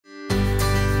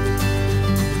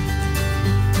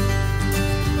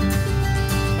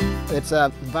It's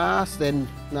a vast and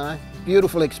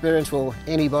beautiful experience for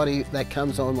anybody that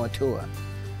comes on my tour.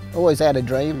 Always had a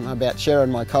dream about sharing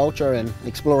my culture and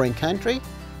exploring country.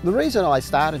 The reason I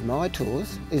started my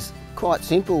tours is quite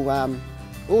simple.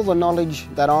 All the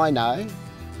knowledge that I know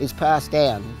is passed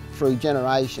down through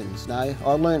generations. I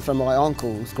learned from my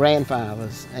uncles,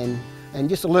 grandfathers, and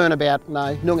just to learn about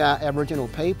Noongar Aboriginal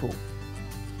people.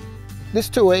 This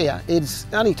tour here, it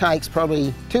only takes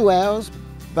probably 2 hours,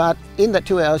 but in that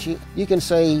 2 hours you can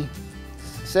see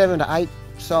 7 to 8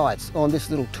 sites on this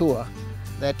little tour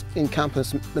that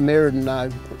encompass the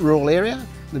Merredin rural area,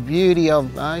 the beauty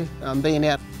of being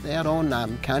out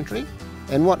on country,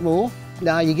 and what more,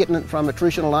 you're getting it from a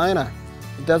traditional owner.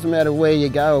 It doesn't matter where you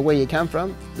go or where you come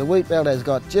from, the wheat belt has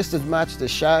got just as much to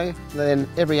show than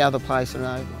every other place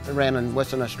around in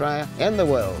Western Australia and the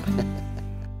world.